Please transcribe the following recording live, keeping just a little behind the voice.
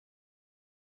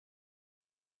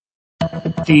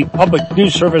the Public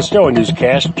News Service NOAA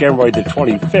Newscast, January the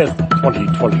 25th,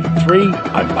 2023.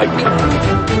 I'm Mike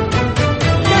Tiller.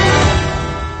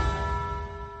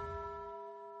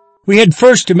 We head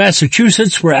first to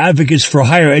Massachusetts, where advocates for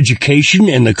higher education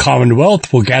in the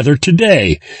Commonwealth will gather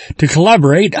today to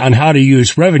collaborate on how to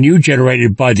use revenue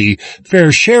generated by the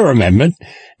Fair Share Amendment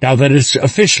now that it's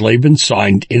officially been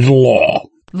signed into law.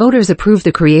 Voters approved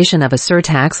the creation of a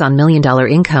surtax on million-dollar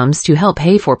incomes to help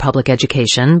pay for public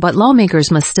education, but lawmakers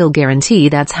must still guarantee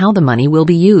that's how the money will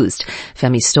be used.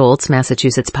 Femi Stoltz,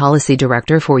 Massachusetts Policy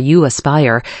Director for You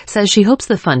Aspire, says she hopes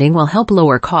the funding will help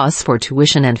lower costs for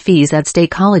tuition and fees at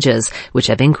state colleges, which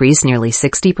have increased nearly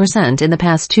 60% in the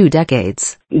past 2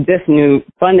 decades. This new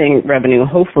funding revenue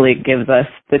hopefully gives us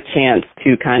the chance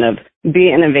to kind of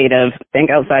be innovative, think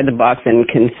outside the box, and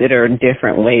consider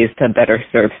different ways to better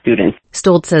serve students.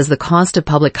 Stoltz says the cost of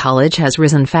public college has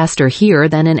risen faster here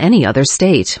than in any other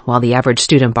state, while the average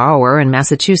student borrower in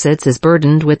Massachusetts is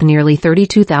burdened with nearly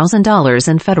 $32,000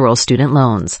 in federal student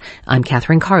loans. I'm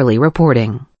Catherine Carley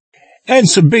reporting. And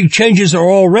some big changes are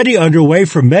already underway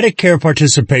for Medicare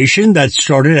participation that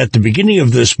started at the beginning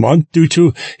of this month due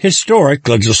to historic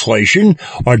legislation.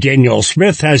 Our Danielle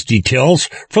Smith has details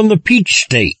from the Peach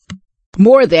State.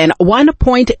 More than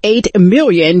 1.8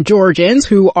 million Georgians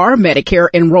who are Medicare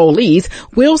enrollees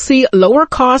will see lower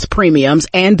cost premiums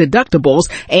and deductibles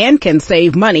and can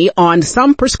save money on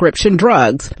some prescription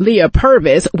drugs. Leah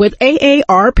Purvis with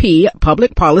AARP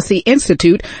Public Policy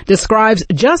Institute describes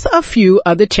just a few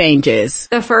of the changes.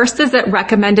 The first is that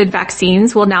recommended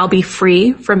vaccines will now be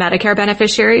free for Medicare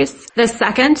beneficiaries. The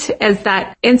second is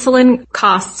that insulin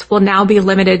costs will now be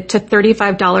limited to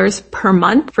 $35 per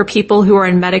month for people who are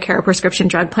in Medicare prescription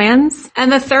drug plans.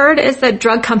 And the third is that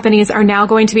drug companies are now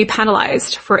going to be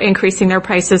penalized for increasing their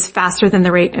prices faster than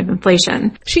the rate of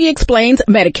inflation. She explains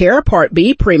Medicare Part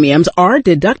B premiums are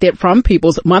deducted from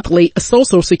people's monthly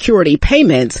Social Security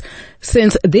payments.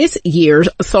 Since this year's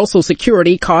Social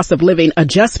Security Cost of Living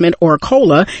Adjustment, or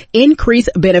COLA, increased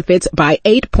benefits by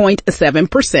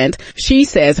 8.7%, she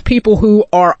says people who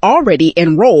are already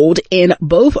enrolled in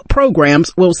both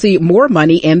programs will see more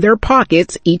money in their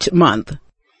pockets each month.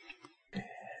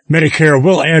 Medicare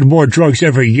will add more drugs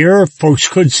every year. Folks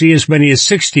could see as many as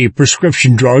 60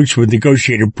 prescription drugs with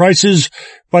negotiated prices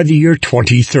by the year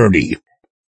 2030.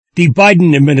 The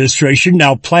Biden administration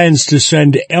now plans to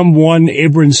send M1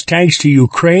 Abrams tanks to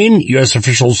Ukraine, U.S.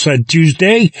 officials said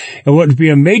Tuesday, in what would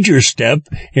be a major step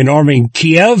in arming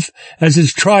Kiev as it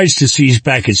tries to seize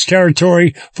back its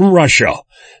territory from Russia.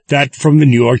 That from the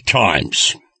New York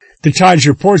Times. The Times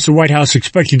reports the White House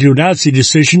expected to announce the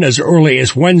decision as early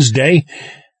as Wednesday.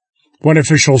 One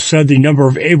official said the number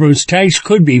of Abrams tanks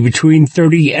could be between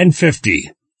 30 and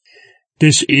 50.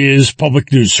 This is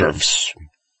Public News Service.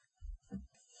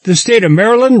 The state of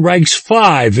Maryland ranks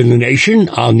 5 in the nation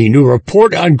on the new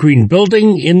report on green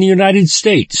building in the United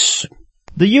States.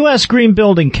 The U.S. Green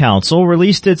Building Council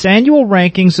released its annual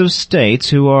rankings of states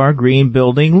who are green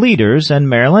building leaders, and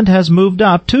Maryland has moved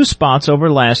up 2 spots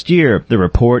over last year. The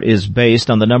report is based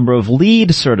on the number of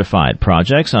LEED certified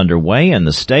projects underway in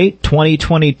the state.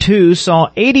 2022 saw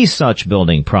 80 such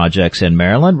building projects in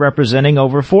Maryland, representing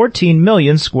over 14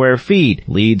 million square feet.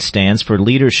 LEED stands for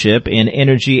Leadership in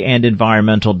Energy and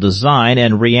Environmental Design,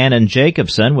 and Rhiannon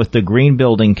Jacobson with the Green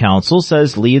Building Council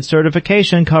says LEED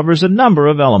certification covers a number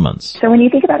of elements. So when you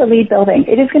think about a LEED building,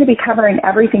 it is going to be covering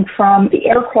everything from the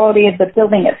air quality of the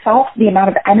building itself, the amount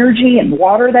of energy and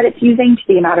water that it's using, to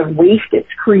the amount of waste it's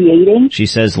creating. She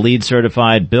says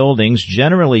LEED-certified buildings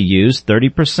generally use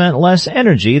 30% less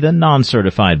energy than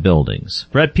non-certified buildings.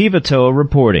 Brett Pivotoa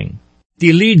reporting.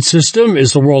 The LEED system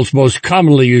is the world's most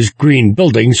commonly used green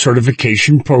building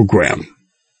certification program.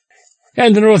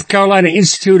 And the North Carolina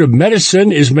Institute of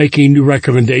Medicine is making new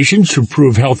recommendations to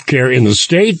improve health care in the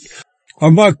state. Our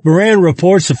Mark Moran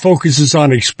reports the focus is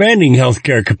on expanding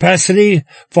healthcare capacity,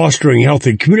 fostering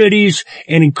healthy communities,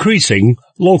 and increasing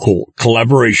local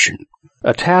collaboration.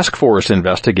 A task force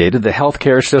investigated the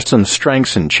healthcare system's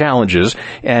strengths and challenges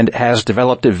and has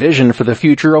developed a vision for the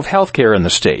future of healthcare in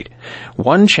the state.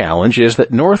 One challenge is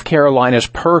that North Carolina's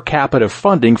per capita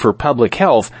funding for public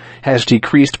health has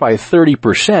decreased by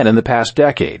 30% in the past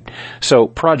decade. So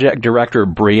Project Director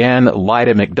Brianne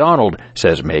Lyda McDonald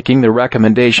says making the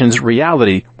recommendations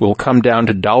reality will come down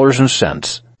to dollars and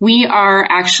cents. We are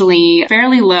actually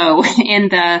fairly low in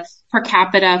the per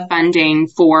capita funding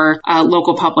for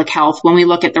local public health when we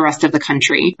look at the rest of the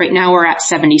country. Right now we're at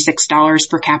 $76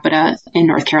 per capita in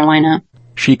North Carolina.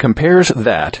 She compares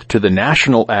that to the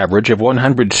national average of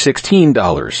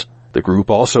 $116. The group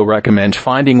also recommends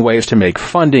finding ways to make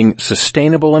funding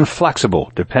sustainable and flexible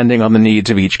depending on the needs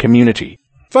of each community.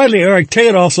 Finally, Eric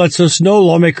Tegeroff lets us know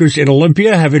lawmakers in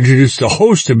Olympia have introduced a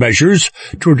host of measures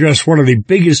to address one of the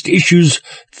biggest issues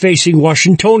facing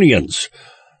Washingtonians,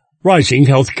 rising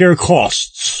healthcare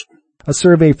costs. A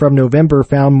survey from November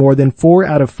found more than 4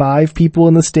 out of 5 people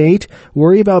in the state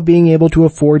worry about being able to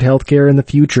afford health care in the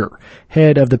future.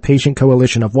 Head of the Patient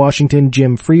Coalition of Washington,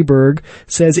 Jim Freeberg,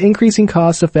 says increasing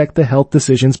costs affect the health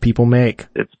decisions people make.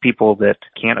 It's people that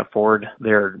can't afford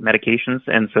their medications,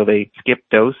 and so they skip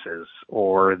doses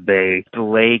or they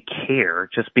delay care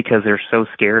just because they're so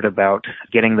scared about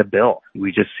getting the bill.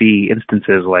 We just see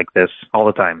instances like this all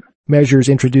the time. Measures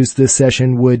introduced this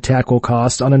session would tackle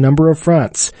costs on a number of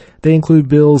fronts. They include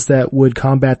bills that would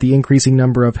combat the increasing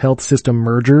number of health system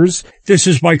mergers. This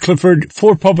is Mike Clifford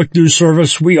for Public News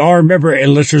Service. We are member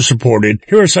and listener supported.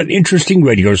 Hear us on interesting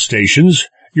radio stations,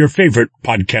 your favorite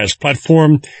podcast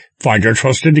platform. Find our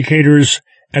trust indicators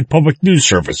at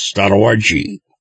publicnewsservice.org.